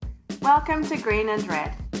Welcome to Green and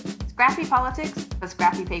Red, scrappy politics for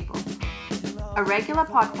scrappy people. A regular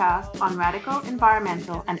podcast on radical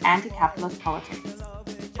environmental and anti-capitalist politics.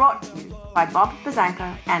 Brought to you by Bob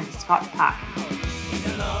Bazanko and Scott Parkin.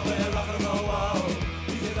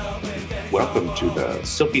 Welcome to the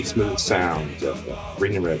silky smooth sounds of the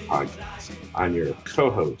Green and Red podcast. I'm your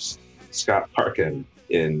co-host, Scott Parkin,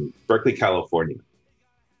 in Berkeley, California.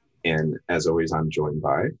 And as always, I'm joined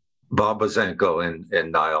by Bob Bazanko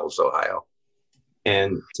in Niles, Ohio.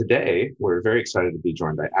 And today, we're very excited to be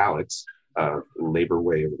joined by Alex of Labor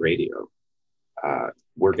Wave Radio.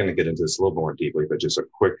 We're going to get into this a little more deeply, but just a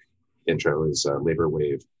quick intro is Labor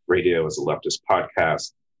Wave Radio is a leftist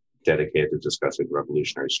podcast dedicated to discussing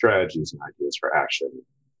revolutionary strategies and ideas for action.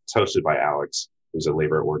 It's hosted by Alex, who's a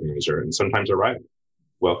labor organizer and sometimes a writer.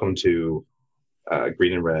 Welcome to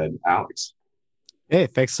Green and Red, Alex. Hey,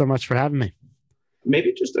 thanks so much for having me.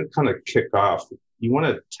 Maybe just to kind of kick off, you want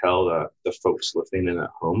to tell the folks listening in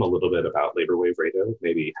at home a little bit about Labor Wave Radio,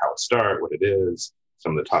 maybe how it started, what it is,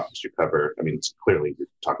 some of the topics you cover. I mean, it's clearly you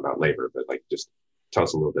talk about labor, but just tell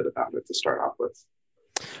us a little bit about it to start off with.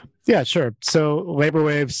 Yeah, sure. So Labor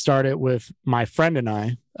Wave started with my friend and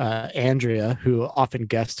I, Andrea, who often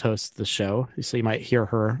guest hosts the show. So you might hear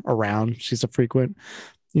her around. She's a frequent,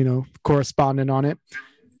 correspondent on it.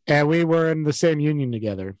 And we were in the same union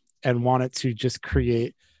together and wanted to just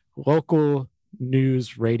create local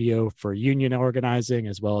news radio for union organizing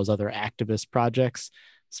as well as other activist projects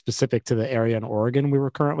specific to the area in Oregon we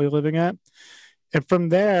were currently living at. And from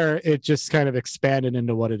there, it just kind of expanded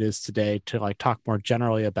into what it is today to talk more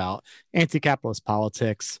generally about anti-capitalist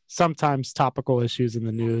politics, sometimes topical issues in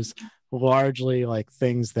the news, largely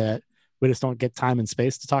things that we just don't get time and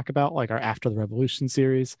space to talk about, like our After the Revolution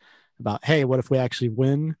series about, hey, what if we actually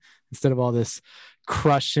win instead of all this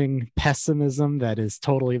crushing pessimism that is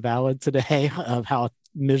totally valid today of how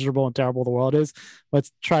miserable and terrible the world is.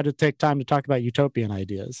 Let's try to take time to talk about utopian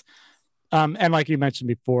ideas. And like you mentioned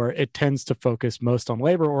before, it tends to focus most on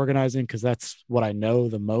labor organizing because that's what I know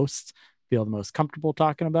the most, feel the most comfortable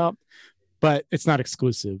talking about. But it's not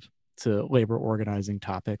exclusive to labor organizing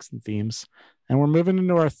topics and themes. And we're moving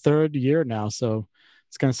into our third year now, so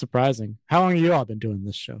it's kind of surprising. How long have you all been doing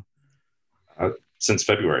this show? Since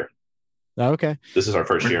February. Oh, okay. This is our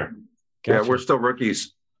first year. Gotcha. Yeah, we're still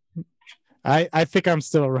rookies. I think I'm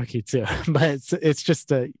still a rookie too, but it's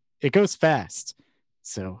just it goes fast.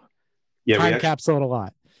 So yeah, time capsule a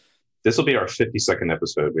lot. This will be our 52nd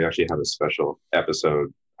episode. We actually have a special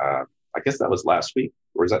episode. I guess that was last week,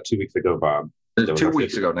 or was that 2 weeks ago, Bob? 2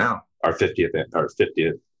 weeks ago now. Our 50th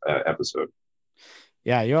episode.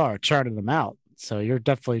 Yeah, you are churning them out. So you're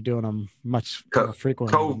definitely doing them much more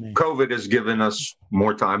frequently. COVID has given us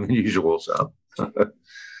more time than usual. So,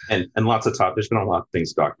 and lots of there's been a lot of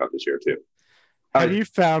things to talk about this year too. Have you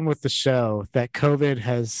found with the show that COVID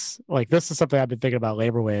has, this is something I've been thinking about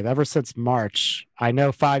Labor Wave ever since March. I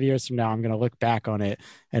know 5 years from now, I'm going to look back on it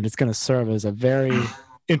and it's going to serve as a very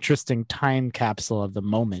interesting time capsule of the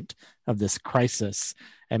moment of this crisis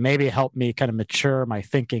and maybe help me kind of mature my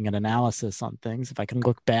thinking and analysis on things. If I can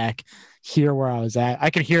look back, hear where I was at, I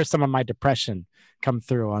can hear some of my depression come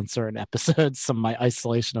through on certain episodes, some of my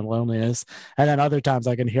isolation and loneliness. And then other times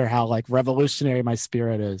I can hear how revolutionary my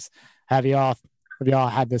spirit is. Have you all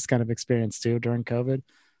had this kind of experience too during COVID?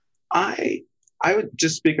 I would,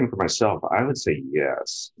 just speaking for myself, I would say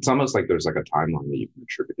yes. It's almost like there's a timeline that you can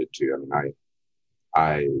attribute it to. I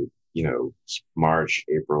mean, March,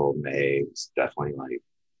 April, May was definitely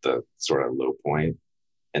the sort of low point.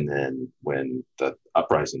 And then when the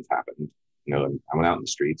uprisings happened, I went out in the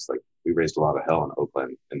streets, we raised a lot of hell in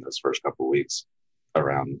Oakland in those first couple of weeks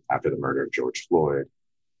after the murder of George Floyd.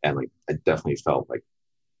 And I definitely felt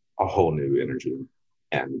a whole new energy.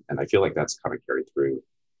 And I feel like that's kind of carried through.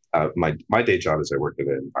 My day job is I work at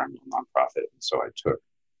an environmental nonprofit. And so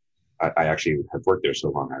I actually have worked there so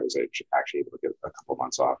long, I was actually able to get a couple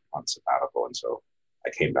months off on sabbatical. And so I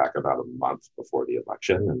came back about a month before the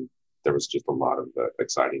election, and there was just a lot of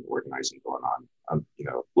exciting organizing going on. I'm,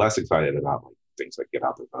 less excited about things like get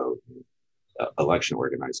out the vote and election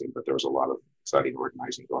organizing, but there was a lot of exciting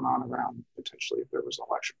organizing going on around potentially if there was an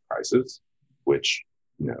election crisis, which,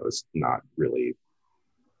 is not really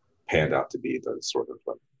panned out to be the sort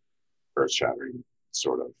of earth-shattering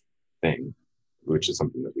sort of thing, which is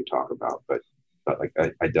something that we talk about. But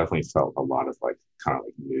I definitely felt a lot of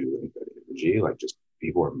new and good energy, just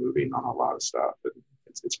people are moving on a lot of stuff, and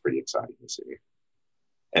it's pretty exciting to see.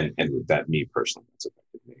 And with that, me personally, that's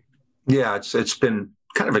affected me. Yeah, it's been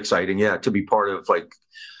kind of exciting, to be part of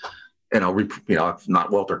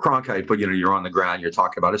not Walter Cronkite, but you're on the ground, you're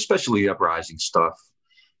talking about especially uprising stuff.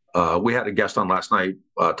 We had a guest on last night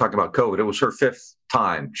talking about COVID. It was her 5th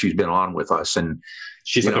time she's been on with us, and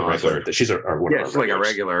she's like a regular. She's one of she's like a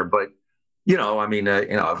regular. But I mean,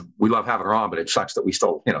 we love having her on, but it sucks that we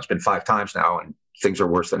still, it's been 5 times now, and things are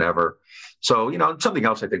worse than ever. So, something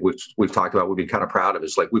else I think we've talked about, we've been kind of proud of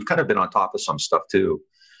is like we've kind of been on top of some stuff too,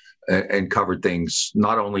 and covered things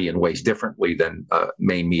not only in ways differently than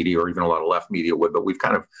main media or even a lot of left media would, but we've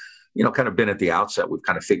kind of been at the outset. We've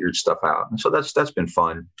kind of figured stuff out. And so that's been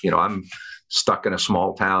fun. I'm stuck in a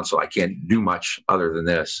small town, so I can't do much other than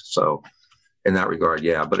this. So in that regard,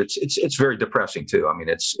 yeah, but it's very depressing too. I mean,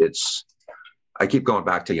 I keep going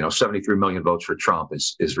back to, 73 million votes for Trump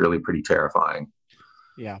is really pretty terrifying.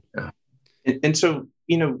 Yeah. And so,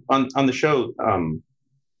 on the show,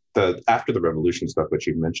 the after the revolution stuff, which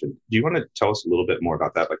you mentioned, do you want to tell us a little bit more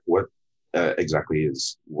about that? Like what exactly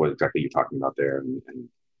you're talking about there, and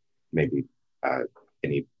maybe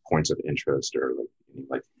any points of interest or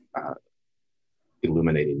like any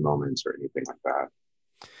illuminating moments or anything like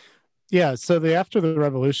that. Yeah. So the After the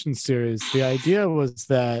Revolution series, the idea was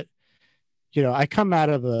that, I come out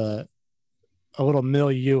of a little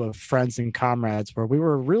milieu of friends and comrades where we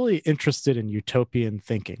were really interested in utopian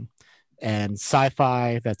thinking and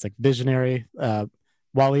sci-fi that's like visionary. Walida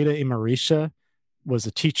Imarisha was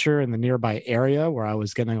a teacher in the nearby area where I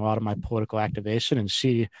was getting a lot of my political activation, and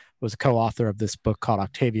she was a co-author of this book called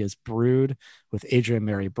Octavia's Brood with Adrienne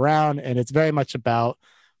Mary Brown, and it's very much about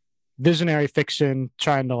visionary fiction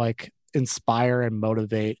trying to like inspire and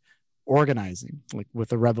motivate organizing, like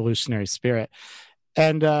with a revolutionary spirit.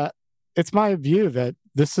 And it's my view that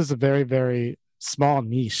this is a very, very small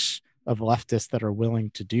niche of leftists that are willing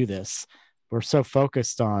to do this. We're so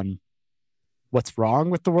focused on what's wrong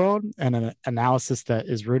with the world and an analysis that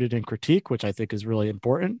is rooted in critique, which I think is really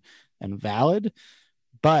important and valid.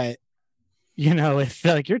 But, if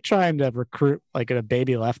like you're trying to recruit like a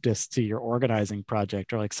baby leftist to your organizing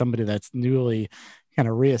project, or like somebody that's newly kind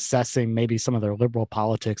of reassessing maybe some of their liberal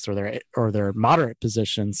politics or their moderate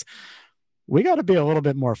positions, we got to be a little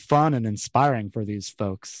bit more fun and inspiring for these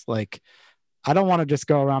folks. Like, I don't want to just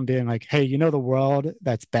go around being like, hey, the world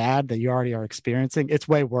that's bad that you already are experiencing, it's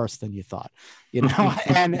way worse than you thought,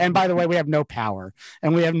 and by the way, we have no power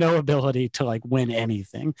and we have no ability to like win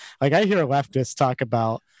anything. Like I hear leftists talk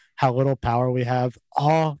about how little power we have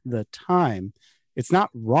all the time. It's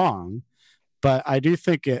not wrong, but I do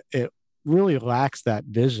think it really lacks that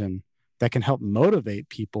vision that can help motivate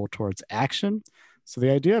people towards action. So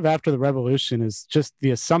the idea of After the Revolution is just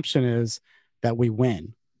the assumption is that we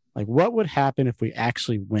win. Like, what would happen if we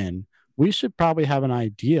actually win? We should probably have an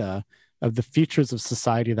idea of the features of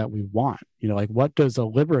society that we want. Like what does a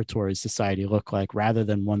liberatory society look like rather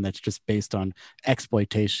than one that's just based on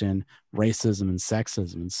exploitation, racism, and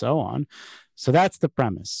sexism, and so on. So that's the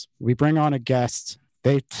premise. We bring on a guest.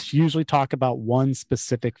 They usually talk about one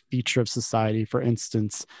specific feature of society. For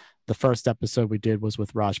instance, the first episode we did was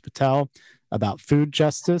with Raj Patel about food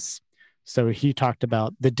justice. So he talked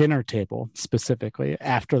about the dinner table specifically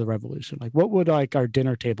after the revolution. Like what would like our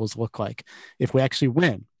dinner tables look like if we actually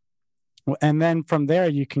win? And then from there,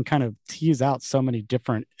 you can kind of tease out so many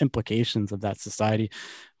different implications of that society.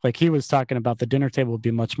 Like he was talking about the dinner table would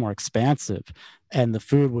be much more expansive and the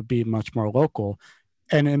food would be much more local.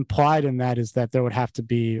 And implied in that is that there would have to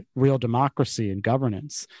be real democracy and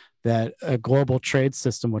governance, that a global trade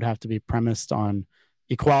system would have to be premised on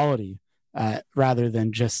equality rather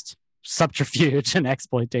than just subterfuge and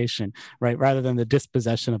exploitation, right? Rather than the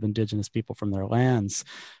dispossession of indigenous people from their lands.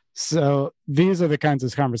 So these are the kinds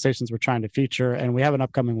of conversations we're trying to feature. And we have an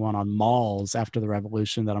upcoming one on malls after the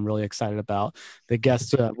revolution that I'm really excited about. The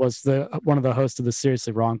guest was one of the hosts of the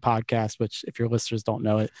Seriously Wrong podcast, which if your listeners don't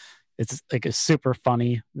know it, it's like a super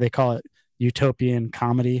funny, they call it utopian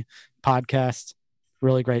comedy podcast.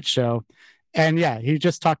 Really great show. And yeah, he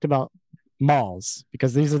just talked about malls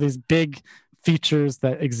because these are these big features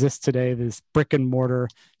that exist today, these brick and mortar,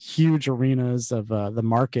 huge arenas of the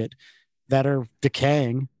market that are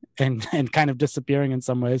decaying and kind of disappearing in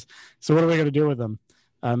some ways. So what are we going to do with them?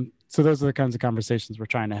 So those are the kinds of conversations we're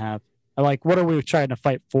trying to have. Like, what are we trying to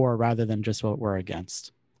fight for rather than just what we're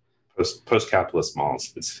against? Post-capitalist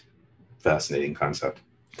malls. It's a fascinating concept.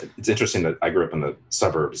 It's interesting that I grew up in the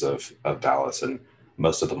suburbs of Dallas, and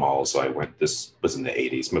most of the malls this was in the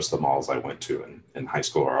 80s, most of the malls I went to in high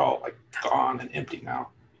school are all like gone and empty now.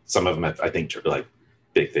 Some of them, I think, like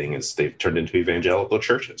big thing is they've turned into evangelical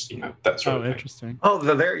churches, that sort of thing. Interesting. Oh,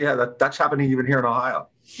 that's happening even here in Ohio.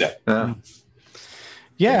 Yeah.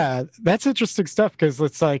 Yeah, that's interesting stuff because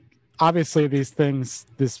it's like, obviously these things,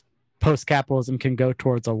 this post-capitalism can go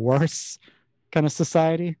towards a worse kind of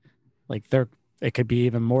society. Like they're It could be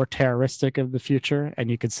even more terroristic of the future, and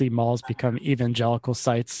you could see malls become evangelical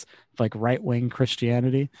sites like right-wing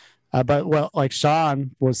Christianity. But what like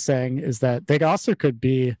Sean was saying is that they also could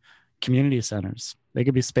be community centers. They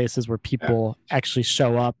could be spaces where people actually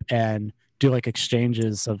show up and do like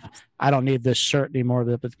exchanges of, I don't need this shirt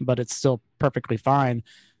anymore, but it's still perfectly fine.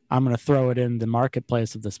 I'm going to throw it in the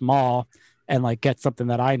marketplace of this mall and like get something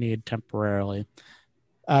that I need temporarily.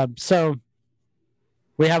 So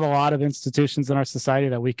we have a lot of institutions in our society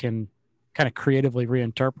that we can kind of creatively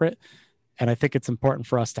reinterpret. And I think it's important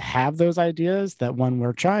for us to have those ideas that when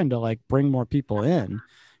we're trying to like bring more people in,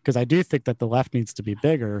 because I do think that the left needs to be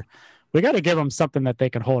bigger, we got to give them something that they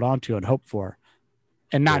can hold on to and hope for,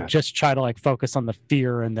 and not just try to like focus on the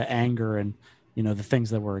fear and the anger and, you know, the things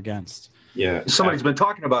that we're against. Yeah. Somebody's been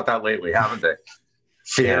talking about that lately, haven't they?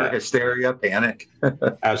 Fear, hysteria, panic.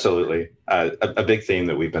 Absolutely. A big theme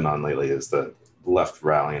that we've been on lately is the left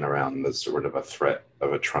rallying around the sort of a threat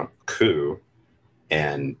of a Trump coup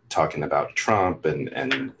and talking about Trump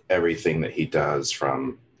and everything that he does,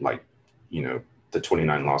 from like, you know, the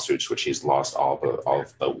 29 lawsuits, which he's lost all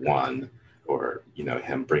but one, or, you know,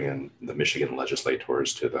 him bringing the Michigan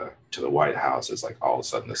legislators to the White House is like all of a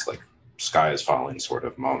sudden this like sky is falling sort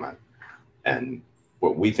of moment. And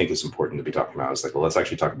what we think is important to be talking about is like, well, let's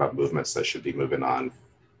actually talk about movements that should be moving on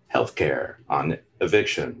healthcare, on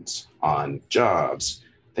evictions, on jobs,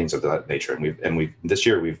 things of that nature. And we've this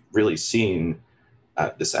year we've really seen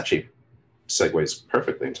this actually segues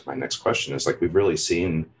perfectly into my next question. Is like we've really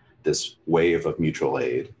seen this wave of mutual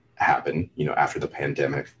aid happen. You know, after the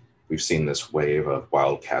pandemic, we've seen this wave of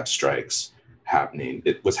wildcat strikes happening.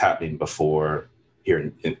 It was happening before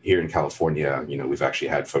here in California. You know, we've actually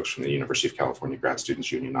had folks from the University of California Grad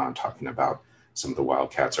Students Union on talking about some of the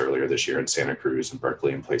wildcats earlier this year in Santa Cruz and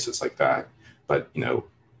Berkeley and places like that. But, you know,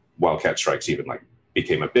 wildcat strikes even like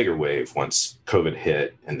became a bigger wave once COVID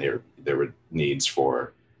hit, and there were needs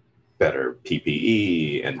for better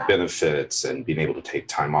PPE and benefits and being able to take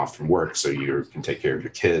time off from work so you can take care of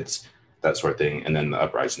your kids, that sort of thing. And then the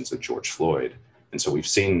uprisings of George Floyd. And so we've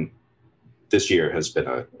seen this year has been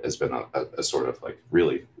a sort of like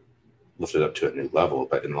really lifted up to a new level.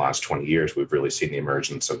 But in the last 20 years, we've really seen the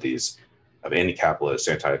emergence of anti-capitalist,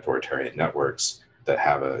 anti-authoritarian networks that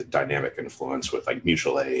have a dynamic influence with like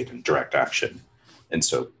mutual aid and direct action. And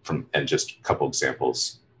so and just a couple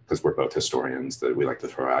examples, because we're both historians, that we like to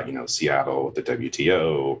throw out, you know, Seattle, the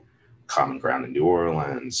WTO, Common Ground in New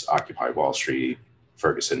Orleans, Occupy Wall Street,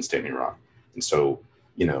 Ferguson, Standing Rock. And so,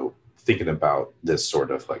 you know, thinking about this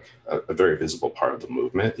sort of like a very visible part of the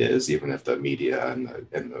movement is, even if the media and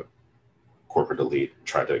the corporate elite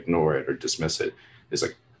try to ignore it or dismiss it, is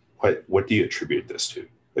like, what do you attribute this to?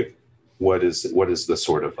 Like, what is the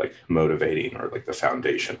sort of like motivating or like the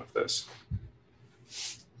foundation of this?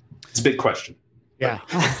 It's a big question. Yeah.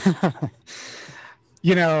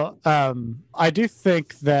 You know, I do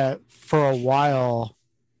think that for a while,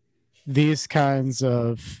 these kinds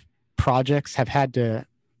of projects have had to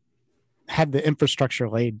have the infrastructure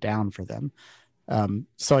laid down for them.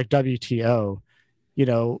 So like WTO, you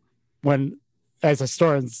know, as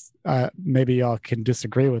historians, maybe y'all can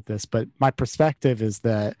disagree with this, but my perspective is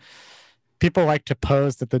that people like to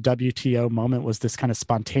pose that the WTO moment was this kind of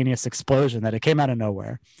spontaneous explosion, that it came out of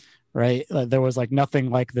nowhere, right? There was like nothing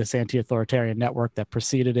like this anti-authoritarian network that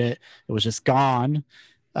preceded it. It was just gone.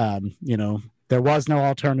 You know, there was no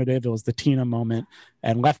alternative. It was the Tina moment,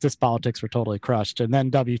 and leftist politics were totally crushed. And then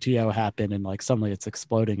WTO happened, and like suddenly it's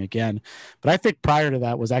exploding again. But I think prior to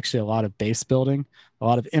that was actually a lot of base building, a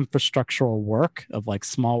lot of infrastructural work of like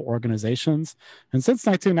small organizations. And since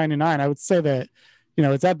 1999, I would say that, you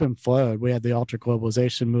know, it's ebbed and flowed. We had the ultra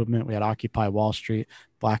globalization movement. We had Occupy Wall Street,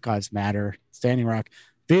 Black Lives Matter, Standing Rock.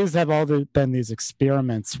 These have all been these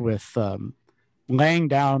experiments with laying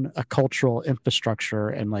down a cultural infrastructure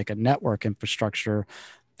and like a network infrastructure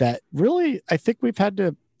that really, I think we've had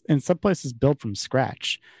to, in some places, build from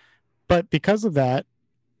scratch. But because of that,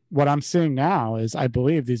 what I'm seeing now is I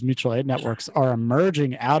believe these mutual aid networks are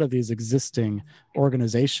emerging out of these existing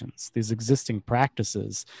organizations, these existing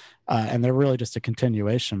practices, and they're really just a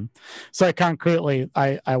continuation. So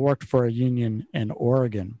I worked for a union in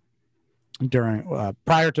Oregon during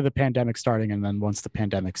prior to the pandemic starting, and then once the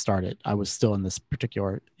pandemic started, I was still in this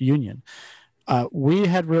particular union. We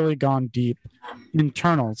had really gone deep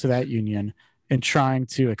internal to that union in trying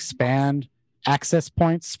to expand access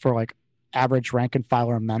points for like average rank and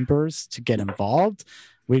filer members to get involved.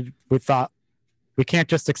 We thought we can't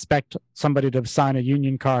just expect somebody to sign a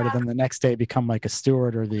union card and then the next day become like a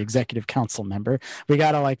steward or the executive council member. We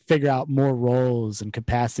got to like figure out more roles and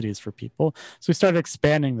capacities for people. So we started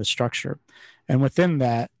expanding the structure. And within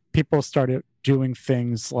that, people started doing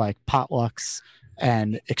things like potlucks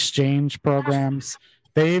and exchange programs.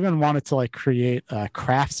 They even wanted to like create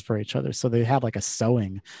crafts for each other. So they had like a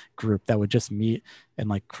sewing group that would just meet and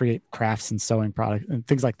like create crafts and sewing products and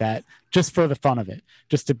things like that, just for the fun of it,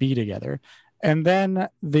 just to be together. And then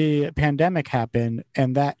the pandemic happened,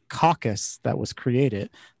 and that caucus that was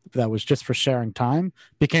created, that was just for sharing time,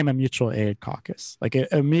 became a mutual aid caucus. Like it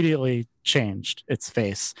immediately changed its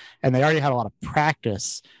face. And they already had a lot of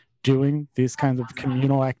practice doing these kinds of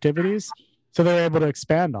communal activities. So they were able to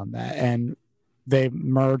expand on that. And they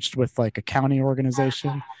merged with like a county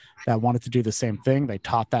organization that wanted to do the same thing. They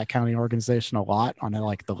taught that county organization a lot on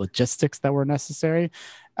like the logistics that were necessary.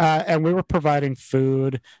 And we were providing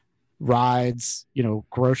food, rides,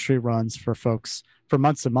 grocery runs for folks for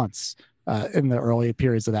months and months in the early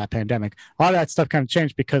periods of that pandemic. A lot of that stuff kind of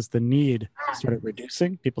changed because the need started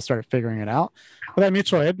reducing. People started figuring it out. But that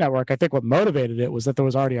mutual aid network, I think what motivated it was that there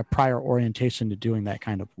was already a prior orientation to doing that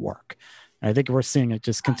kind of work. And I think we're seeing it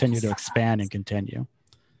just continue to expand and continue.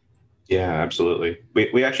 Yeah, absolutely.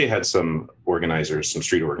 We actually had some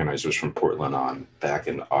street organizers from Portland on back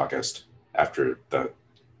in August after the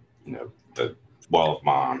Wall of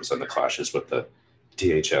Moms and the clashes with the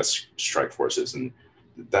DHS strike forces. And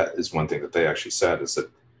that is one thing that they actually said is that,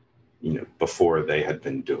 before they had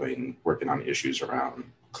been working on issues around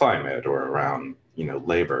climate or around,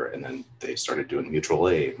 labor, and then they started doing mutual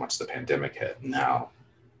aid once the pandemic hit. Now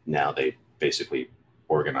they basically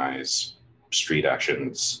organize street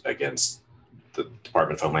actions against the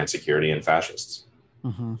Department of Homeland Security and fascists.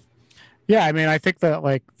 Mm-hmm. Yeah, I mean, I think that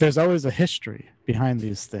like there's always a history behind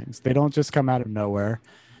these things. They don't just come out of nowhere.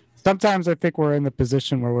 Sometimes I think we're in the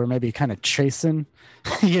position where we're maybe kind of chasing,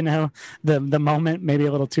 the moment, maybe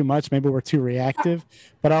a little too much. Maybe we're too reactive.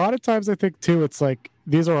 But a lot of times I think too, it's like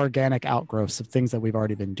these are organic outgrowths of things that we've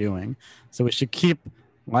already been doing. So we should keep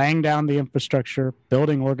laying down the infrastructure,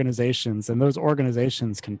 building organizations, and those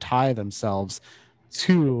organizations can tie themselves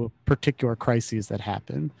to particular crises that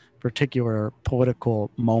happen, particular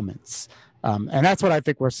political moments. And that's what I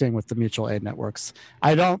think we're seeing with the mutual aid networks.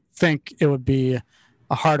 I don't think it would be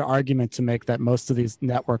a hard argument to make that most of these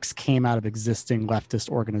networks came out of existing leftist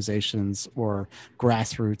organizations or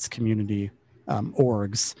grassroots community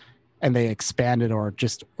orgs, and they expanded or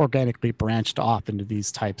just organically branched off into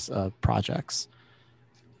these types of projects.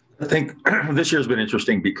 I think this year's been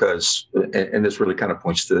interesting because, and this really kind of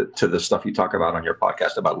points to the stuff you talk about on your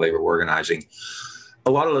podcast about labor organizing.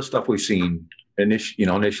 A lot of the stuff we've seen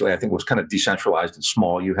initially, I think was kind of decentralized and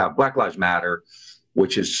small. You have Black Lives Matter,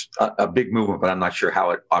 which is a big movement, but I'm not sure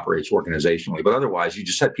how it operates organizationally. But otherwise, you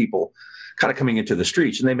just had people kind of coming into the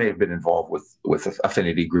streets, and they may have been involved with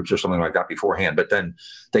affinity groups or something like that beforehand. But then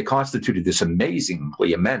they constituted this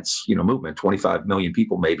amazingly immense, movement. 25 million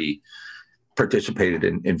people maybe participated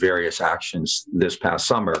in various actions this past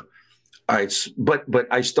summer. But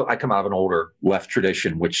I come out of an older left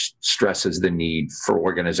tradition, which stresses the need for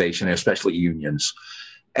organization, especially unions.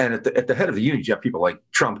 And at the head of the unions, you have people like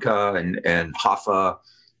Trumka and Hoffa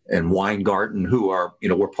and Weingarten, who are,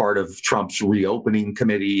 were part of Trump's reopening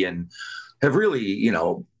committee and have really,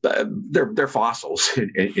 they're fossils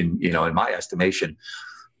in my estimation.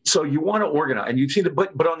 So you want to organize, and you've seen it,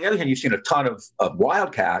 but on the other hand, you've seen a ton of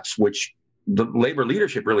wildcats, which the labor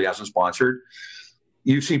leadership really hasn't sponsored.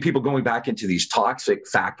 You've seen people going back into these toxic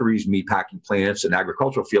factories, meatpacking plants, and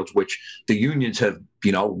agricultural fields, which the unions have,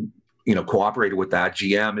 cooperated with that.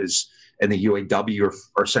 GM and the UAW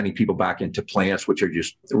are sending people back into plants which are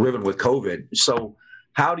just riven with COVID. So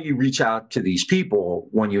how do you reach out to these people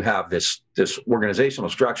when you have this organizational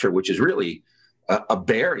structure, which is really a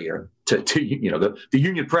barrier to the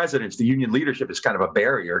union presidents, the union leadership is kind of a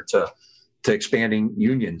barrier to expanding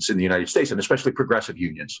unions in the United States, and especially progressive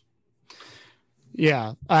unions.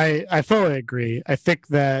 Yeah, I fully agree. I think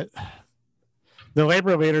that the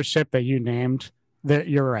labor leadership that you named,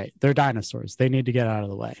 you're right. They're dinosaurs. They need to get out of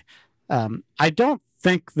the way. I don't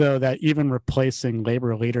think, though, that even replacing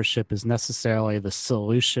labor leadership is necessarily the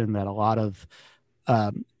solution that a lot of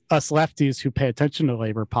us lefties who pay attention to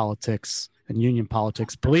labor politics and union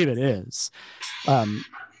politics believe it is.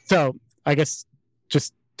 So I guess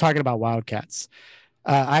just talking about wildcats,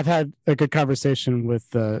 I've had a good conversation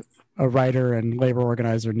with a writer and labor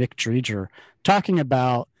organizer, Nick Dreger, talking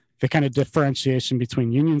about the kind of differentiation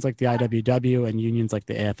between unions like the IWW and unions like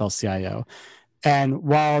the AFL-CIO. And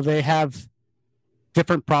while they have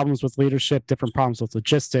different problems with leadership, different problems with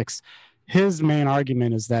logistics, his main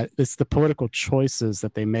argument is that it's the political choices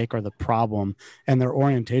that they make are the problem and their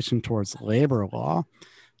orientation towards labor law.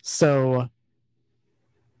 So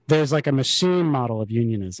there's like a machine model of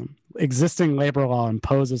unionism. Existing labor law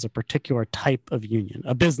imposes a particular type of union,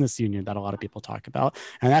 a business union that a lot of people talk about.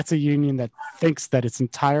 And that's a union that thinks that its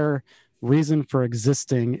entire reason for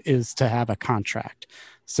existing is to have a contract.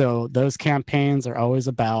 So those campaigns are always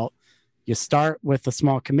about, you start with a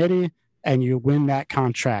small committee and you win that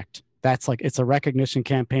contract. That's like, it's a recognition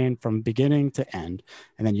campaign from beginning to end.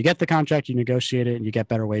 And then you get the contract, you negotiate it, and you get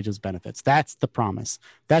better wages, benefits. That's the promise.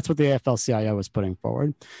 That's what the AFL-CIO is putting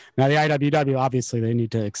forward. Now, the IWW, obviously, they need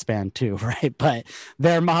to expand too, right? But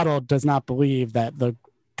their model does not believe that the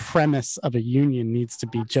premise of a union needs to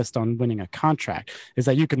be just on winning a contract, is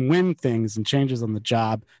that you can win things and changes on the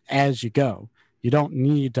job as you go. You don't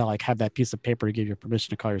need to like have that piece of paper to give you permission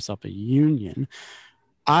to call yourself a union.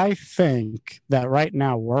 I think that right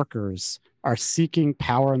now workers are seeking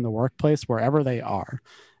power in the workplace wherever they are.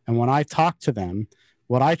 And when I talk to them,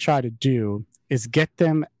 what I try to do is get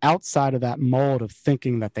them outside of that mold of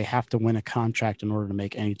thinking that they have to win a contract in order to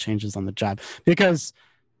make any changes on the job, because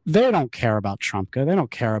they don't care about Trumka. They don't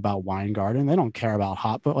care about Weingarten. They don't care about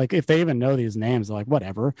Hop. But like, if they even know these names, they're like,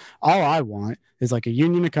 whatever. All I want is like a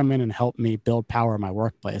union to come in and help me build power in my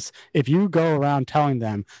workplace. If you go around telling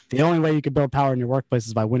them the only way you can build power in your workplace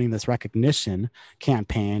is by winning this recognition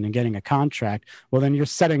campaign and getting a contract, well, then you're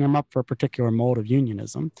setting them up for a particular mold of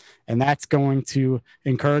unionism. And that's going to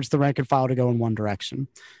encourage the rank and file to go in one direction.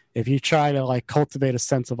 If you try to like cultivate a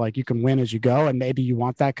sense of like, you can win as you go, and maybe you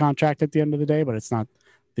want that contract at the end of the day, but it's not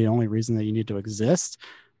the only reason that you need to exist,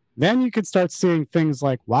 then you could start seeing things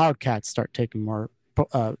like Wildcats start taking more,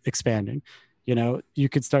 expanding. You know, you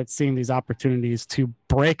could start seeing these opportunities to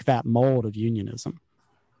break that mold of unionism.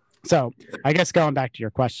 So I guess going back to your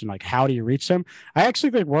question, like, how do you reach them? I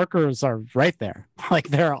actually think workers are right there. Like,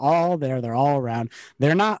 they're all there. They're all around.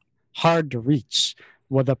 They're not hard to reach.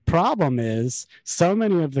 Well, the problem is so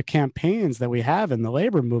many of the campaigns that we have in the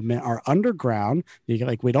labor movement are underground.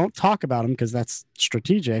 Like, we don't talk about them because that's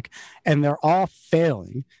strategic, and they're all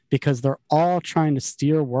failing because they're all trying to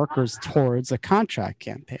steer workers towards a contract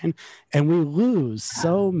campaign. And we lose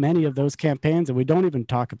so many of those campaigns, and we don't even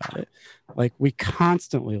talk about it. Like, we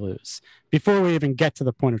constantly lose before we even get to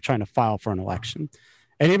the point of trying to file for an election.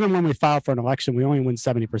 And even when we file for an election, we only win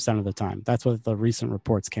 70% of the time. That's what the recent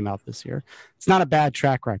reports came out this year. It's not a bad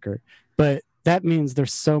track record, but that means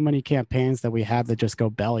there's so many campaigns that we have that just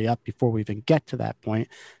go belly up before we even get to that point.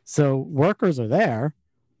 So workers are there.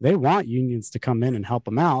 They want unions to come in and help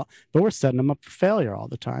them out, but we're setting them up for failure all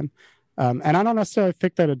the time. And I don't necessarily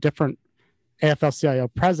think that a different AFL-CIO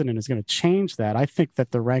president is going to change that. I think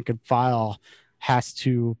that the rank and file has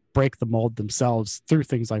to break the mold themselves through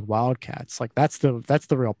things like Wildcats. Like, that's the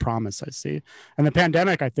real promise I see. And the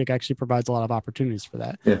pandemic, I think, actually provides a lot of opportunities for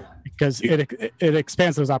that, because it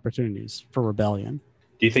expands those opportunities for rebellion.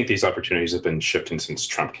 Do you think these opportunities have been shifting since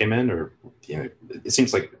Trump came in, or, you know, it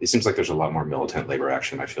seems like there's a lot more militant labor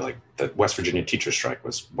action? I feel like the West Virginia teacher strike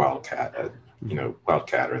was Wildcat,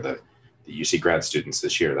 Wildcat, or the UC grad students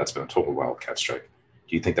this year. That's been a total Wildcat strike.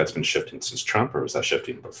 Do you think that's been shifting since Trump, or was that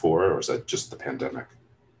shifting before, or is that just the pandemic?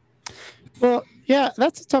 Well, yeah,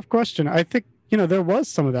 that's a tough question. I think, there was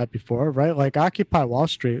some of that before, right? Like, Occupy Wall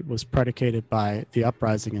Street was predicated by the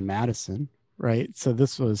uprising in Madison, right? So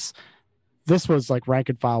this was like rank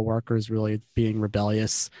and file workers really being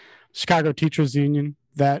rebellious. Chicago Teachers Union,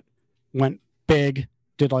 that went big,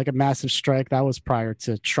 did like a massive strike. That was prior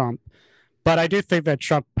to Trump. But I do think that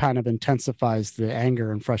Trump kind of intensifies the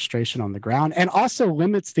anger and frustration on the ground, and also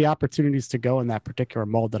limits the opportunities to go in that particular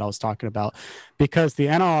mold that I was talking about, because the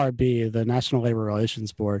NLRB, the National Labor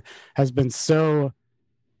Relations Board, has been so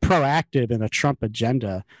proactive in a Trump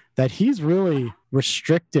agenda that he's really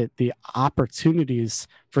restricted the opportunities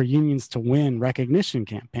for unions to win recognition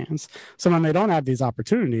campaigns. So when they don't have these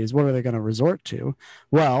opportunities, what are they going to resort to?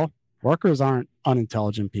 Well, workers aren't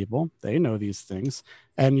unintelligent people. They know these things.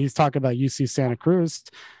 And you talk about UC Santa Cruz.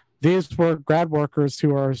 These were grad workers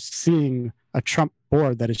who are seeing a Trump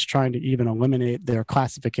board that is trying to even eliminate their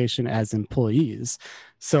classification as employees.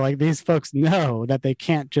 So like, these folks know that they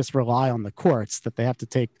can't just rely on the courts, that they have to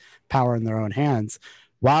take power in their own hands.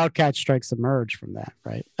 Wildcat strikes emerge from that,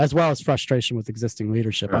 right? As well as frustration with existing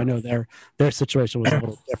leadership. I know their situation was a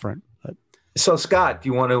little different. But. So, Scott, do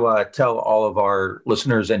you want to tell all of our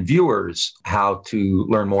listeners and viewers how to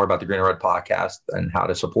learn more about the Green and Red podcast and how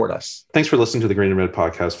to support us? Thanks for listening to the Green and Red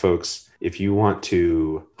podcast, folks. If you want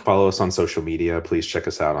to follow us on social media, please check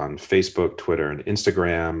us out on Facebook, Twitter, and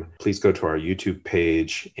Instagram. Please go to our YouTube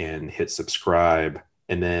page and hit subscribe.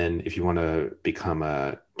 And then if you want to become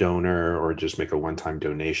a donor or just make a one-time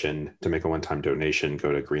donation, go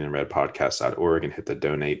to greenandredpodcast.org and hit the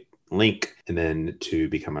donate link. And then to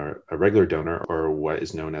become a regular donor, or what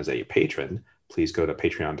is known as a patron, please go to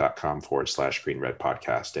patreon.com/Green Red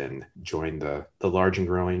Podcast and join the large and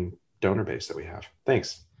growing donor base that we have.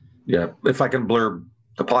 Thanks. Yeah. If I can blurb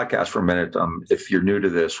the podcast for a minute, if you're new to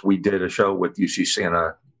this, we did a show with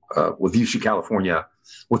with UC California,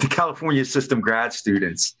 with the California system grad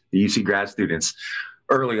students, the UC grad students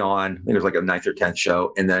early on. I think it was like a 9th or 10th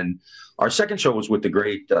show. And then our second show was with the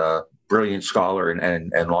great, brilliant scholar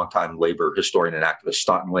and longtime labor historian and activist,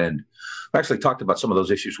 Stoughton Lind. We actually talked about some of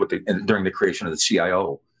those issues during the creation of the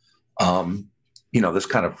CIO. This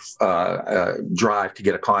kind of drive to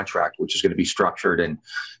get a contract, which is going to be structured and,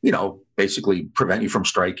 basically prevent you from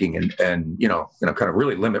striking and kind of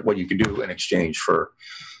really limit what you can do in exchange for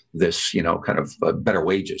this, kind of better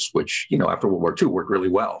wages, which, after World War II worked really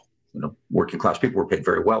well. Working class people were paid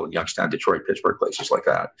very well in Youngstown, Detroit, Pittsburgh, places like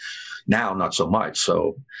that. Now, not so much.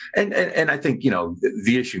 So, and I think,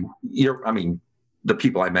 the issue, the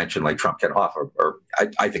people I mentioned, like Trump, Ken Hoff,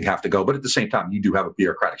 I think have to go. But at the same time, you do have a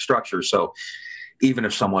bureaucratic structure. So even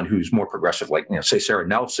if someone who's more progressive, like, say Sarah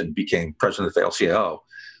Nelson became president of the ALCAO,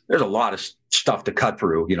 there's a lot of stuff to cut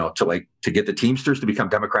through, to get the Teamsters to become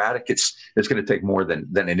democratic. It's going to take more than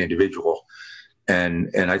an individual. And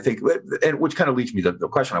I think, and which kind of leads me to the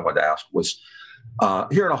question I wanted to ask was,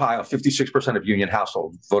 here in Ohio, 56% of union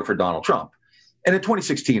households voted for Donald Trump. And in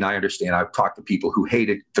 2016, I understand, I've talked to people who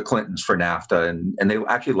hated the Clintons for NAFTA, and they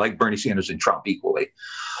actually liked Bernie Sanders and Trump equally.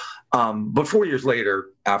 But 4 years later,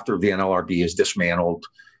 after the NLRB is dismantled,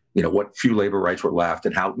 what few labor rights were left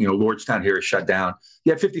and how, Lordstown here is shut down,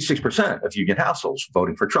 you had 56% of union households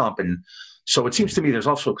voting for Trump. And so it seems to me there's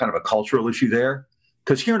also kind of a cultural issue there.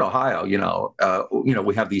 Because here in Ohio,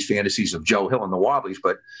 we have these fantasies of Joe Hill and the Wobblies,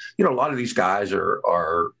 but, a lot of these guys they're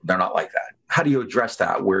not like that. How do you address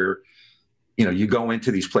that where, you go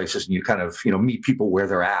into these places and you kind of, meet people where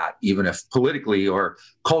they're at, even if politically or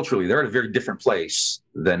culturally, they're at a very different place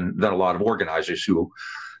than a lot of organizers who,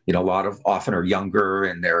 a lot of often are younger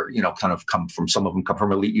and they're, some of them come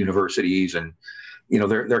from elite universities and,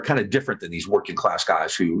 they're kind of different than these working class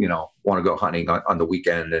guys who, want to go hunting on the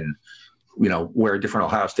weekend and, wear a different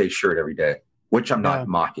Ohio State shirt every day, which I'm not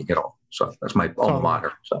mocking at all. So that's my alma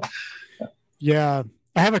mater. So, yeah,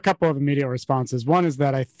 I have a couple of immediate responses. One is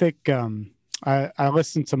that I think I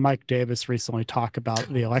listened to Mike Davis recently talk about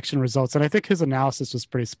the election results, and I think his analysis was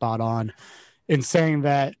pretty spot on in saying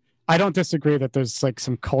that I don't disagree that there's like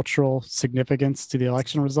some cultural significance to the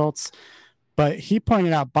election results, but he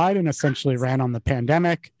pointed out Biden essentially ran on the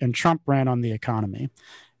pandemic and Trump ran on the economy.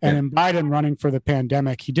 And in Biden running for the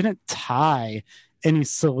pandemic, he didn't tie any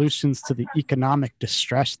solutions to the economic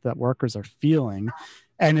distress that workers are feeling.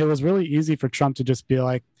 And it was really easy for Trump to just be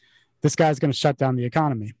like, this guy's going to shut down the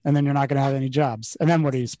economy and then you're not going to have any jobs. And then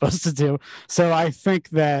what are you supposed to do? So I think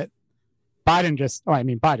that Biden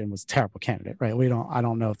was a terrible candidate, right? I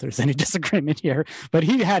don't know if there's any disagreement here, but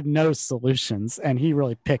he had no solutions. And he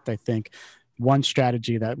really picked, I think, one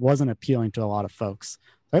strategy that wasn't appealing to a lot of folks.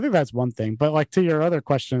 I think that's one thing. But like to your other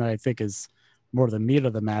question that I think is more the meat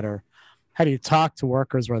of the matter, how do you talk to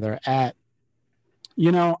workers where they're at?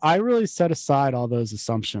 I really set aside all those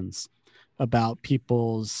assumptions about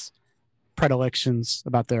people's predilections,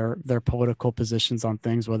 about their political positions on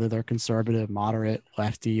things, whether they're conservative, moderate,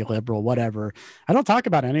 lefty, liberal, whatever. I don't talk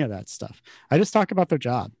about any of that stuff. I just talk about their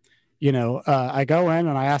job. I go in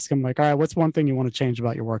and I ask them like, all right, what's one thing you want to change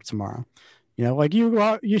about your work tomorrow? Like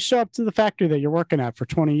you show up to the factory that you're working at for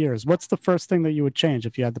 20 years. What's the first thing that you would change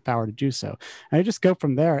if you had the power to do so? And I just go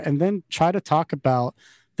from there and then try to talk about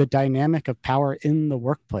the dynamic of power in the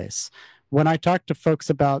workplace. When I talk to folks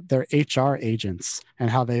about their HR agents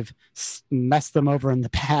and how they've messed them over in the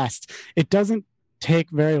past, it doesn't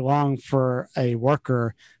take very long for a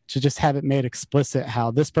worker to just have it made explicit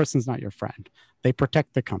how this person's not your friend. They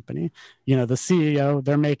protect the company. The CEO,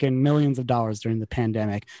 they're making millions of dollars during the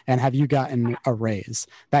pandemic. And have you gotten a raise?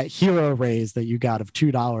 That hero raise that you got of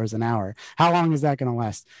 $2 an hour, how long is that going to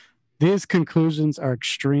last? These conclusions are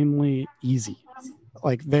extremely easy.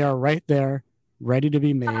 Like they are right there, ready to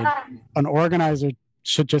be made. An organizer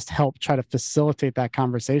should just help try to facilitate that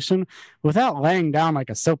conversation without laying down like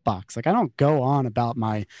a soapbox. Like I don't go on about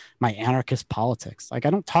my anarchist politics. Like I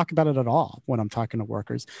don't talk about it at all when I'm talking to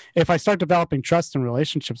workers. If I start developing trust and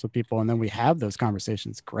relationships with people and then we have those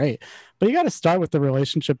conversations, great. But you got to start with the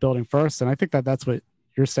relationship building first. And I think that that's what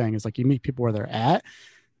you're saying is like you meet people where they're at,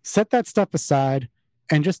 set that stuff aside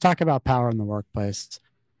and just talk about power in the workplace.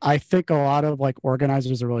 I think a lot of like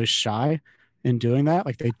organizers are really shy in doing that.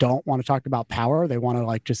 Like they don't want to talk about power. They want to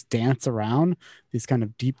like just dance around these kind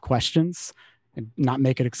of deep questions and not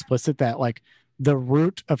make it explicit that like the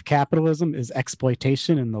root of capitalism is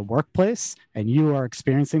exploitation in the workplace, and you are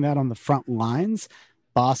experiencing that on the front lines.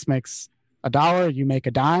 Boss makes $1, you make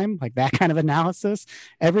a dime, like that kind of analysis.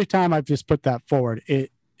 Every time I've just put that forward,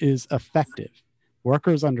 it is effective.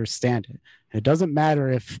 Workers understand it. It doesn't matter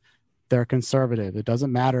if they're conservative. It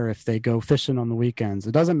doesn't matter if they go fishing on the weekends.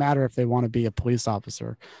 It doesn't matter if they want to be a police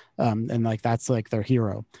officer. And like, that's like their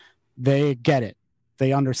hero. They get it.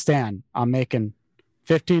 They understand. I'm making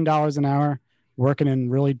 $15 an hour, working in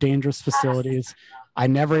really dangerous facilities. I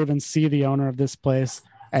never even see the owner of this place,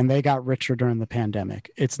 and they got richer during the pandemic.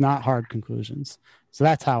 It's not hard conclusions. So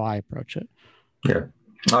that's how I approach it. Yeah.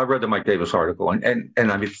 I read the Mike Davis article, and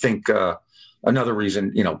I think another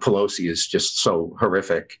reason, Pelosi is just so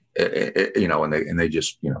horrific, and they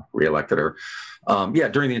just, reelected her.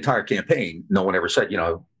 During the entire campaign, no one ever said,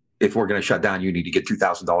 if we're going to shut down, you need to get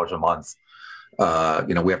 $2,000 a month. We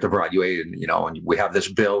have to provide you aid, and we have this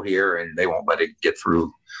bill here, and they won't let it get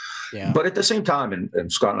through. Yeah. But at the same time,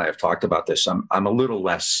 and Scott and I have talked about this, I'm a little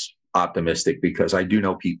less optimistic, because I do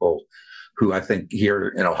know people who, I think here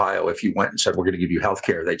in Ohio, if you went and said, we're going to give you health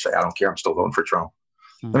care, they'd say, I don't care, I'm still voting for Trump.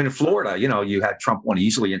 I mean, in Florida, you had Trump win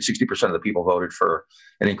easily, and 60% of the people voted for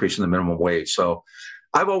an increase in the minimum wage. So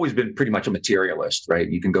I've always been pretty much a materialist, right?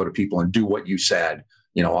 You can go to people and do what you said,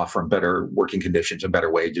 offer them better working conditions and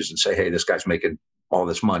better wages, and say, hey, this guy's making all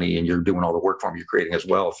this money and you're doing all the work for him, you're creating his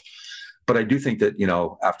wealth. But I do think that,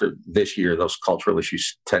 after this year, those cultural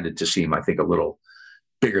issues tended to seem, I think, a little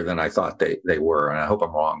bigger than I thought they were. And I hope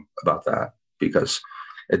I'm wrong about that, because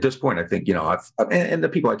at this point, I think, and the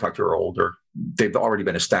people I talk to are older. They've already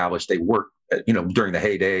been established. They work, during the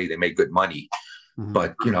heyday, they make good money. Mm-hmm.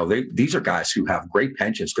 But, these are guys who have great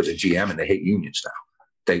pensions because of GM, and they hate unions now.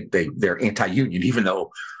 They're anti-union, even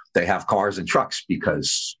though they have cars and trucks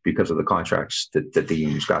because of the contracts that the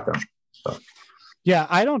unions got them. So. Yeah,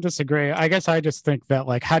 I don't disagree. I guess I just think that,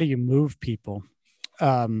 like, how do you move people?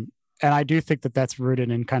 And I do think that that's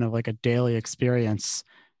rooted in kind of like a daily experience.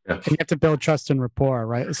 Yeah. And you have to build trust and rapport,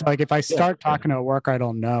 right? So, like, if I start talking to a worker I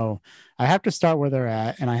don't know, I have to start where they're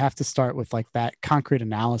at, and I have to start with like that concrete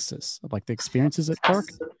analysis of like the experiences at work.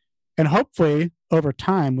 And hopefully over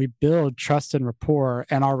time we build trust and rapport,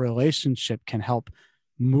 and our relationship can help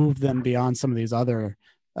move them beyond some of these other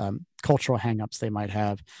cultural hangups they might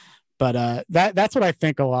have. But that's what I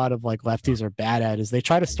think a lot of like lefties are bad at, is they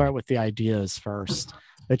try to start with the ideas first.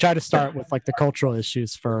 They try to start with like the cultural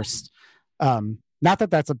issues first. Not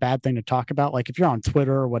that that's a bad thing to talk about. Like if you're on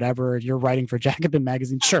Twitter or whatever, you're writing for Jacobin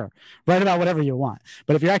magazine, sure, write about whatever you want.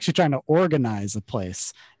 But if you're actually trying to organize a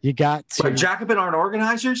place, you got to. But Jacobin aren't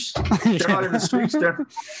organizers. They're not in the streets.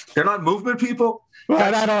 They're not movement people.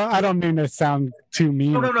 Well, I don't mean to sound too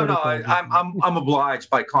mean. No. I'm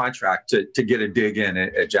obliged by contract to get a dig in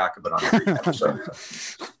at Jacobin on the weekend. So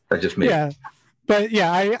that just me. Yeah. But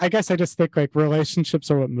yeah, I guess I just think like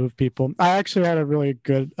relationships are what move people. I actually had a really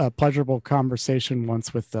good, pleasurable conversation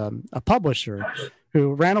once with a publisher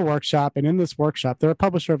who ran a workshop. And in this workshop, they're a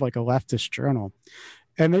publisher of like a leftist journal.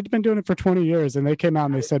 And they'd been doing it for 20 years. And they came out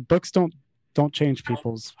and they said, books don't change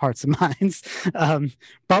people's hearts and minds.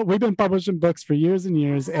 But we've been publishing books for years and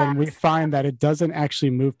years, and we find that it doesn't actually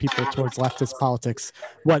move people towards leftist politics.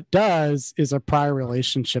 What does is our prior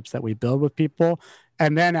relationships that we build with people.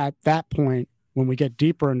 And then at that point, when we get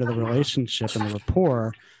deeper into the relationship and the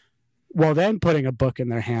rapport, well, then putting a book in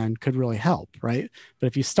their hand could really help, right? But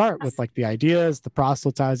if you start with like the ideas, the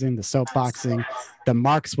proselytizing, the soapboxing, the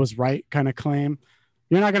Marx was right kind of claim,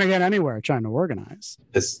 you're not going to get anywhere trying to organize.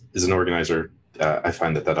 As an organizer, I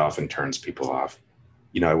find that often turns people off.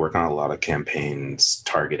 I work on a lot of campaigns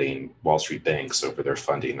targeting Wall Street banks over their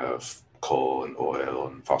funding of coal and oil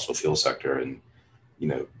and fossil fuel sector, and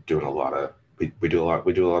doing a lot of we do a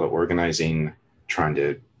lot of organizing, trying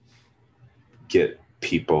to get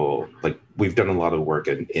people, like we've done a lot of work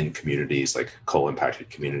in communities like coal impacted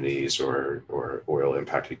communities or oil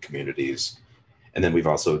impacted communities. And then we've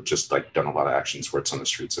also just like done a lot of actions where it's on the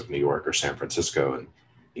streets of New York or San Francisco. And,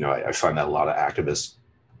 I find that a lot of activists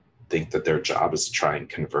think that their job is to try and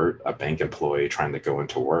convert a bank employee trying to go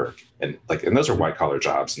into work. And those are white collar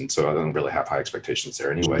jobs. And so I don't really have high expectations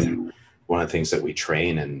there anyway. And one of the things that we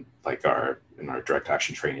train in our direct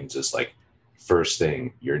action trainings is like, first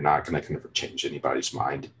thing, you're not going to change anybody's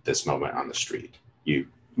mind this moment on the street. You're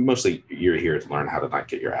here to learn how to not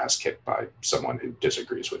get your ass kicked by someone who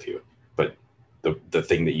disagrees with you. But the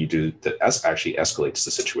thing that you do that actually escalates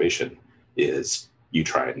the situation is you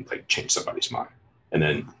try and like change somebody's mind. And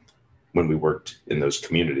then when we worked in those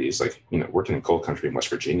communities, working in coal country in West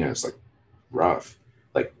Virginia is like rough.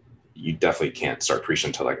 Like you definitely can't start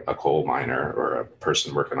preaching to like a coal miner or a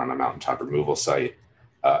person working on a mountaintop removal site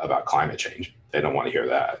about climate change. they don't want to hear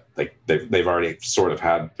that. Like they've already sort of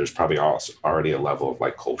had, there's probably also already a level of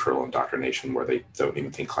like cultural indoctrination where they don't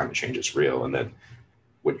even think climate change is real. And then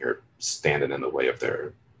when you're standing in the way of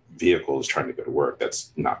their vehicles trying to go to work,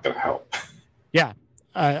 that's not going to help. Yeah,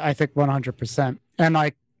 I think 100%. And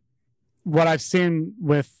like what I've seen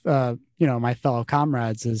with, my fellow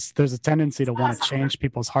comrades is there's a tendency to want to change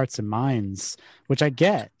people's hearts and minds, which I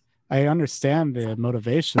get. I understand the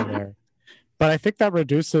motivation there. But I think that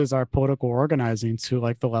reduces our political organizing to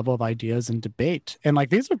like the level of ideas and debate. And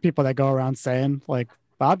like these are people that go around saying, like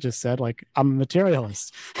Bob just said, like I'm a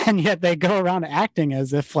materialist. And yet they go around acting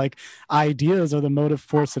as if like ideas are the motive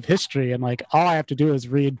force of history. And like all I have to do is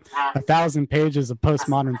read 1,000 pages of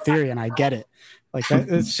postmodern theory and I get it. Like that,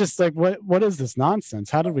 it's just like what is this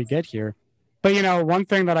nonsense? How did we get here? But one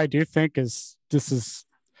thing that I do think is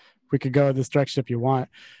we could go this direction if you want.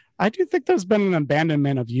 I do think there's been an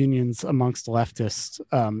abandonment of unions amongst leftists.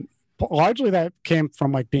 Largely that came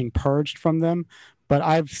from like being purged from them, but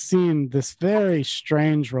I've seen this very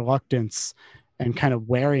strange reluctance and kind of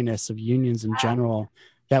wariness of unions in general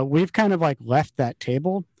that we've kind of like left that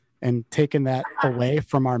table and taken that away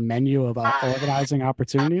from our menu of organizing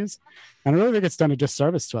opportunities. And I really think it's done a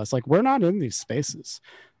disservice to us. Like we're not in these spaces.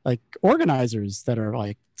 Like organizers that are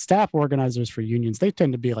like staff organizers for unions, they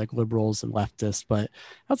tend to be like liberals and leftists. But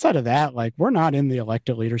outside of that, like we're not in the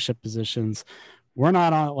elected leadership positions. We're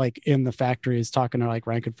not on like in the factories talking to like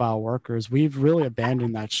rank and file workers. We've really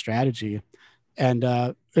abandoned that strategy.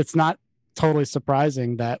 And it's not totally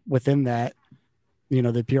surprising that within that,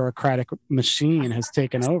 the bureaucratic machine has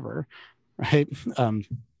taken over. Right.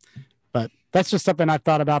 But that's just something I've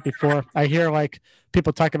thought about before. I hear like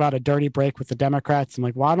people talk about a dirty break with the Democrats. I'm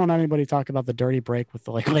like, why don't anybody talk about the dirty break with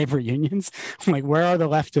the like labor unions? I'm like, where are the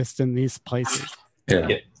leftists in these places? Yeah.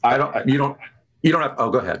 You don't have, oh,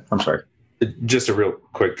 go ahead. I'm sorry. Just a real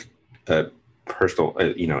quick personal,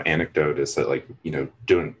 anecdote is that like,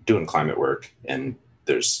 doing climate work, and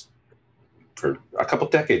there's for a couple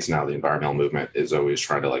of decades now, the environmental movement is always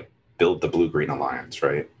trying to like build the blue-green alliance.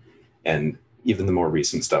 Right. And even the more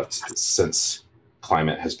recent stuff since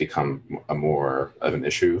climate has become a more of an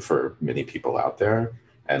issue for many people out there,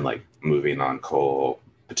 and like moving on coal,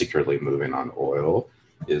 particularly moving on oil,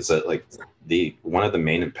 is that like one of the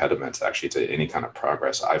main impediments actually to any kind of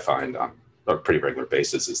progress I find on a pretty regular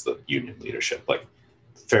basis is the union leadership. Like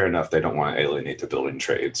fair enough, they don't want to alienate the building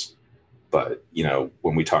trades, but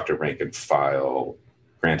when we talk to rank and file,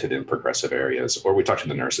 granted in progressive areas, or we talk to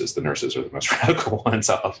the nurses are the most radical ones.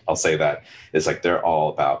 I'll say that it's like they're all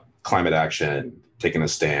about climate action, taking a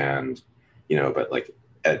stand, but like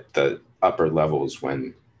at the upper levels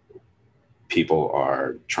when people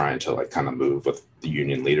are trying to like kind of move with the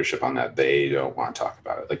union leadership on that, they don't want to talk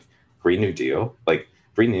about it. Like Green New Deal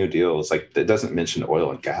is like, it doesn't mention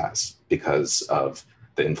oil and gas because of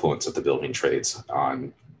the influence of the building trades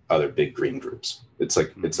on other big green groups. It's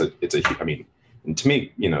like, and to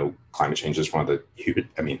me, climate change is one of the huge,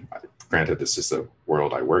 granted, this is the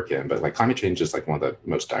world I work in, but like climate change is like one of the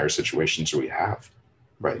most dire situations we have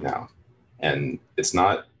right now. And it's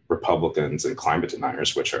not Republicans and climate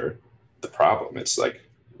deniers, which are the problem. It's like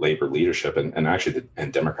labor leadership and actually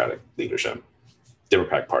Democratic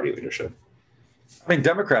Party leadership.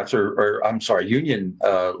 Democrats union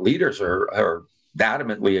leaders are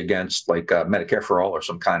adamantly against like Medicare for all or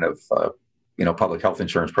some kind of, public health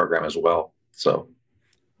insurance program as well. So,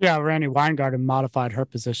 yeah, Randi Weingarten modified her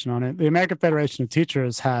position on it. The American Federation of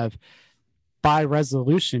Teachers have, by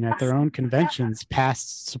resolution at their own conventions,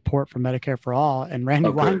 passed support for Medicare for all. And Randi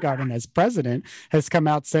Weingarten, as president, has come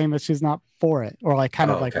out saying that she's not for it, or like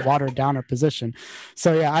watered down her position.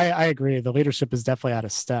 So, yeah, I agree. The leadership is definitely out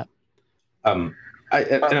of step. I'm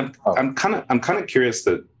kind of curious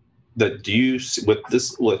that do you with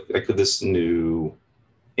this new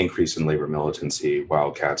increase in labor militancy,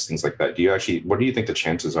 wildcats, things like that, what do you think the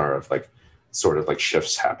chances are of like sort of like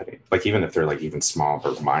shifts happening, like even if they're like even small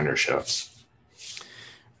or minor shifts?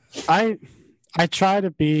 I try to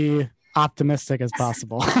be optimistic as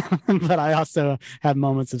possible, but I also have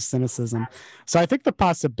moments of cynicism. So I think the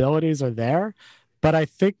possibilities are there, but I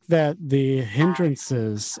think that the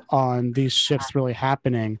hindrances on these shifts really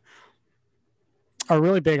happening are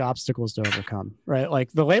really big obstacles to overcome, right?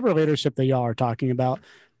 Like the labor leadership that y'all are talking about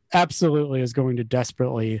absolutely is going to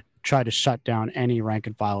desperately try to shut down any rank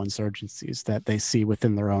and file insurgencies that they see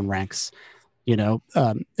within their own ranks.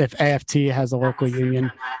 If AFT has a local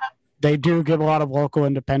union, they do give a lot of local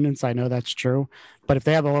independence. I know that's true. But if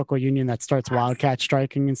they have a local union that starts wildcat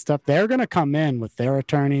striking and stuff, they're going to come in with their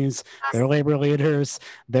attorneys, their labor leaders,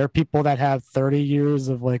 their people that have 30 years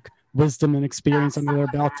of like wisdom and experience under their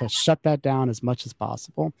belt to shut that down as much as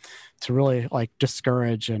possible, to really like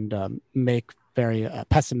discourage and make very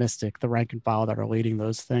pessimistic the rank and file that are leading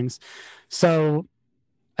those things. So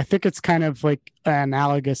I think it's kind of like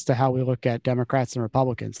analogous to how we look at Democrats and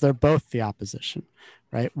Republicans. They're both the opposition,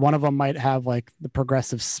 right? One of them might have like the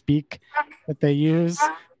progressive speak that they use,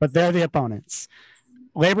 but they're the opponents.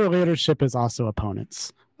 Labor leadership is also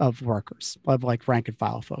opponents of workers, of like rank and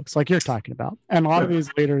file folks, like you're talking about. And a lot of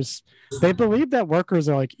these leaders, they believe that workers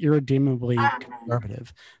are like irredeemably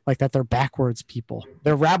conservative, like that they're backwards people.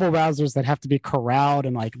 They're rabble rousers that have to be corralled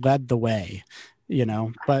and like led the way, you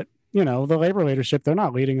know. But, you know, the labor leadership, they're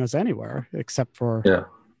not leading us anywhere except for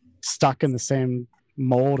stuck in the same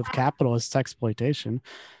mold of capitalist exploitation.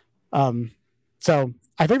 So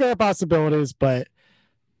I think there are possibilities, but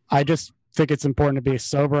I just think it's important to be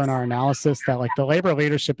sober in our analysis that like the labor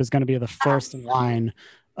leadership is going to be the first line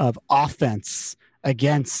of offense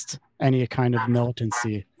against any kind of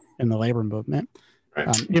militancy in the labor movement.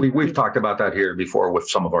 Right. We've talked about that here before with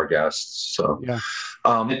some of our guests. So,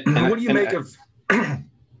 what do you make of?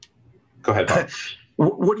 Go ahead, Bob.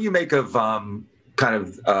 What do you make of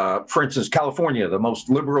for instance, California, the most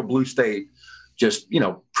liberal blue state, just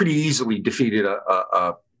pretty easily defeated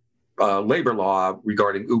a labor law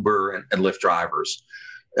regarding Uber and Lyft drivers,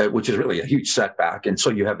 which is really a huge setback. And so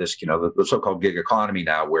you have this, the so-called gig economy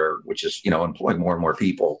now, which is employing more and more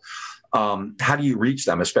people. How do you reach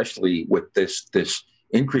them, especially with this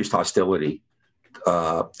increased hostility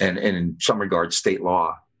and in some regards state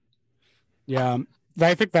law? Yeah,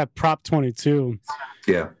 I think that Prop 22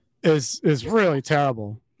 is really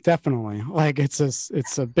terrible. Definitely, like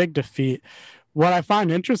it's a big defeat. What I find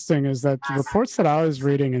interesting is that the reports that I was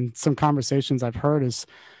reading and some conversations I've heard is,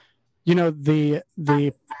 the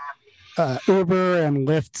Uber and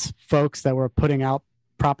Lyft folks that were putting out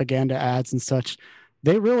propaganda ads and such,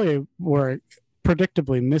 they really were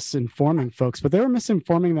predictably misinforming folks, but they were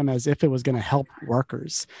misinforming them as if it was going to help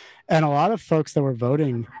workers. And a lot of folks that were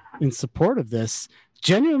voting in support of this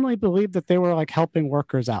genuinely believed that they were like helping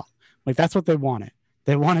workers out. Like that's what they wanted.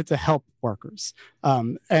 They wanted to help workers.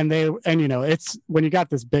 And it's when you got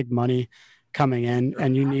this big money coming in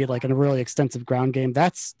and you need like a really extensive ground game,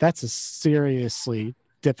 that's a seriously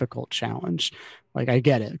difficult challenge. Like I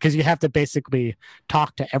get it, because you have to basically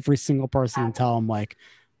talk to every single person and tell them like,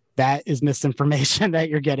 that is misinformation that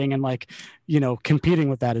you're getting. And like, competing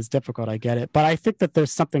with that is difficult. I get it. But I think that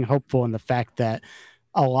there's something hopeful in the fact that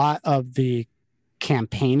a lot of the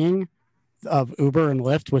campaigning of Uber and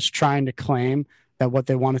Lyft was trying to claim that what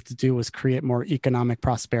they wanted to do was create more economic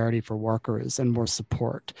prosperity for workers and more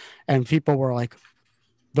support. And people were like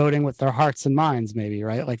voting with their hearts and minds, maybe,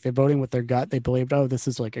 right? Like they're voting with their gut. They believed, oh, this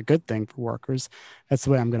is like a good thing for workers. That's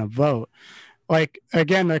the way I'm going to vote. Like,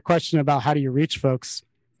 again, the question about how do you reach folks?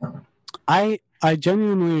 I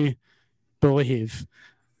genuinely believe,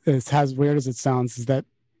 as weird as it sounds, is that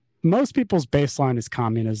most people's baseline is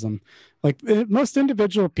communism. Like most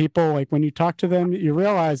individual people, like when you talk to them, you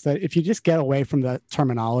realize that if you just get away from the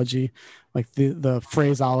terminology, like the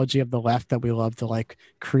phraseology of the left that we love to like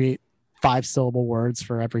create 5-syllable words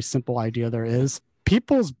for every simple idea there is,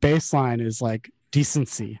 people's baseline is like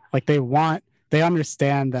decency. Like they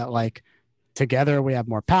understand that like together we have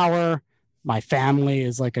more power. My family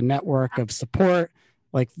is like a network of support.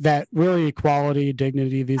 Like that really equality,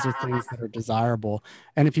 dignity, these are things that are desirable.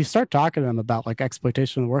 And if you start talking to them about like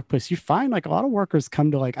exploitation in the workplace, you find like a lot of workers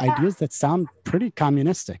come to like ideas that sound pretty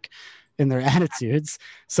communistic in their attitudes.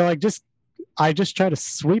 So like I just try to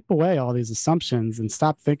sweep away all these assumptions and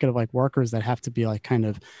stop thinking of like workers that have to be like kind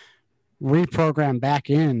of reprogrammed back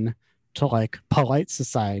in to like polite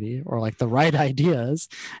society or like the right ideas,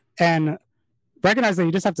 and recognize that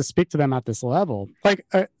you just have to speak to them at this level. Like,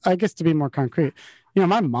 I guess to be more concrete,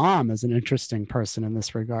 my mom is an interesting person in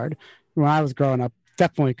this regard. When I was growing up,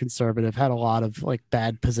 definitely conservative, had a lot of like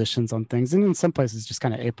bad positions on things, and in some places just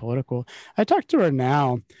kind of apolitical. I talk to her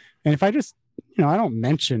now, and if I just, I don't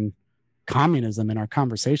mention communism in our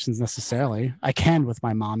conversations necessarily. I can with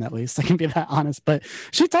my mom, at least. I can be that honest, but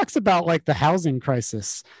she talks about like the housing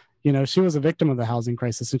crisis. She was a victim of the housing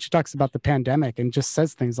crisis, and she talks about the pandemic and just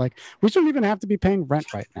says things like, we shouldn't even have to be paying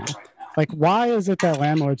rent right now. Like, why is it that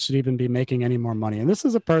landlords should even be making any more money? And this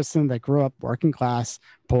is a person that grew up working class,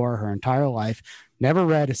 poor her entire life, never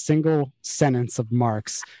read a single sentence of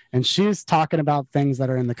Marx. And she's talking about things that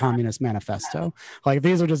are in the Communist Manifesto. Like,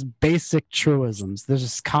 these are just basic truisms. There's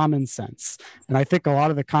just common sense. And I think a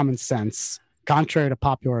lot of the common sense, contrary to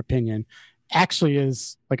popular opinion, actually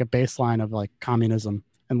is like a baseline of like communism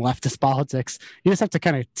and leftist politics. You just have to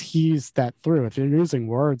kind of tease that through. If you're using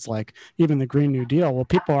words like even the Green New Deal, well,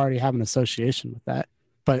 people already have an association with that.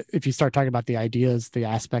 But if you start talking about the ideas, the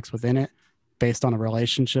aspects within it, based on a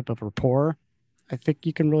relationship of rapport, I think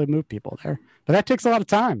you can really move people there. But that takes a lot of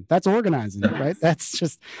time. That's organizing, right? That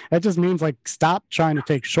just means like stop trying to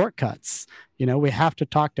take shortcuts. We have to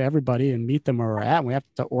talk to everybody and meet them where we're at. And we have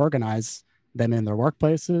to organize them in their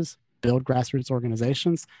workplaces, build grassroots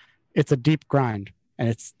organizations. It's a deep grind, and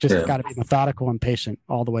it's just got to be methodical and patient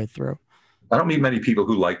all the way through. I don't meet many people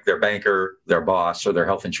who like their banker, their boss, or their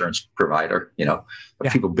health insurance provider.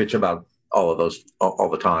 People bitch about all of those all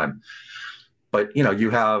the time. But, you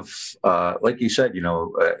have, like you said,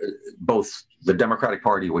 both the Democratic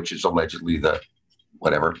Party, which is allegedly the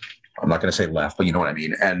whatever, I'm not going to say left, but you know what I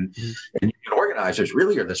mean. And union organizers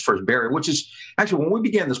really are this first barrier, which is actually when we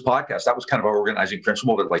began this podcast, that was kind of our organizing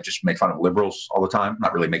principle to like just make fun of liberals all the time.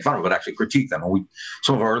 Not really make fun of them, but actually critique them. And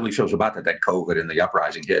some of our early shows about that, then COVID and the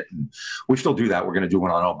uprising hit. And we still do that. We're going to do one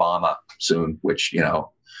on Obama soon, which,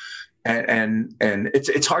 and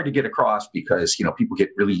it's hard to get across because, people get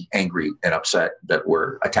really angry and upset that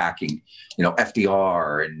we're attacking,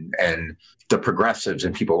 FDR and the progressives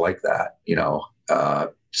and people like that,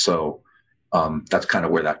 So that's kind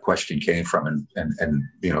of where that question came from and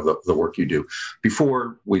the work you do.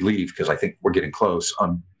 Before we leave, because I think we're getting close,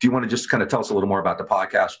 do you want to just kind of tell us a little more about the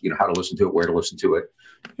podcast, how to listen to it, where to listen to it?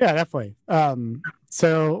 Yeah, definitely.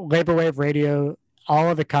 So Labor Wave Radio, all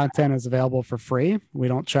of the content is available for free. We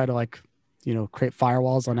don't try to create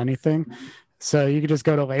firewalls on anything. So you can just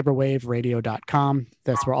go to laborwaveradio.com.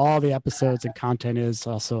 That's where all the episodes and content is,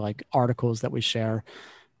 also like articles that we share.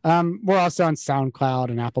 We're also on SoundCloud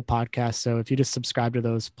and Apple Podcasts. So if you just subscribe to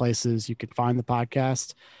those places, you can find the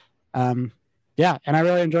podcast. And I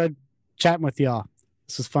really enjoyed chatting with y'all.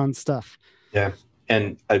 This was fun stuff. Yeah.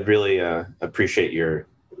 And I really appreciate your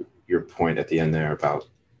point at the end there about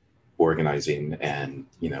organizing and,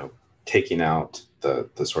 taking out the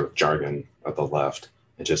sort of jargon of the left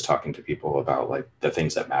and just talking to people about like the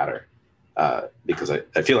things that matter. Because I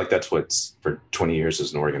feel like that's what's, for 20 years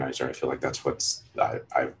as an organizer, I feel like that's what's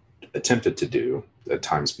I've attempted to do. At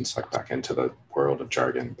times been sucked back into the world of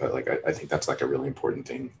jargon, but like I think that's like a really important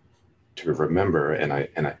thing to remember. And I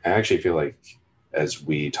actually feel like as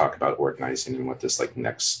we talk about organizing and what this like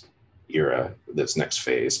next era, this next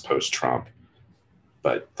phase post-Trump,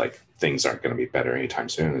 but like things aren't going to be better anytime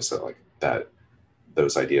soon. Is that like that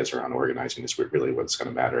those ideas around organizing is really what's going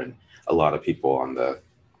to matter. And a lot of people on the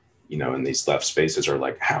in these left spaces are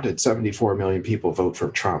like, how did 74 million people vote for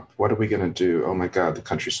Trump? What are we going to do? Oh my God, the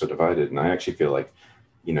country's so divided. And I actually feel like,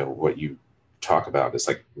 what you talk about is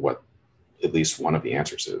like what at least one of the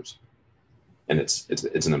answers is. And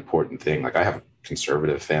it's an important thing. Like I have a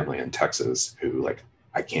conservative family in Texas who like,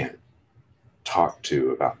 I can't talk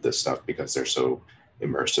to about this stuff because they're so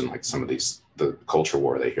immersed in like some of the culture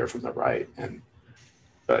war they hear from the right. And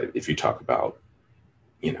if you talk about,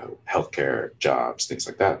 healthcare, jobs, things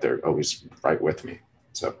like that, they're always right with me.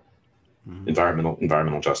 So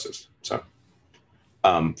environmental justice. So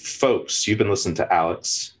folks, you've been listening to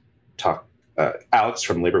Alex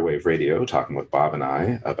from Labor Wave Radio talking with Bob and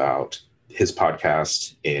I about his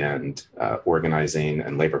podcast and organizing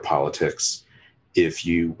and labor politics. If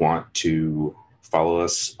you want to follow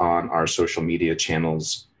us on our social media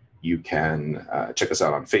channels, you can check us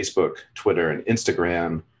out on Facebook, Twitter, and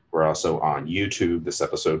Instagram. We're also on YouTube. This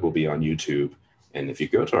episode will be on YouTube. And if you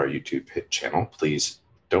go to our YouTube channel, please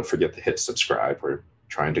don't forget to hit subscribe. We're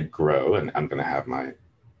trying to grow, and I'm going to have my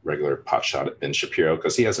regular pot shot at Ben Shapiro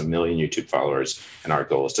because he has 1 million YouTube followers, and our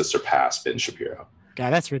goal is to surpass Ben Shapiro.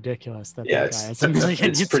 God, that's ridiculous.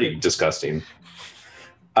 It's pretty disgusting.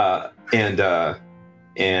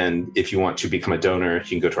 And if you want to become a donor, you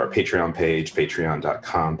can go to our Patreon page,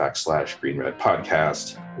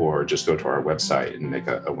 patreon.com/greenredpodcast, or just go to our website and make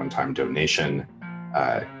a one-time donation.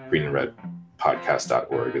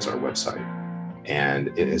 greenredpodcast.org is our website. And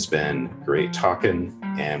it has been great talking,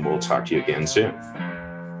 and we'll talk to you again soon.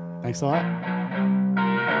 Thanks a lot.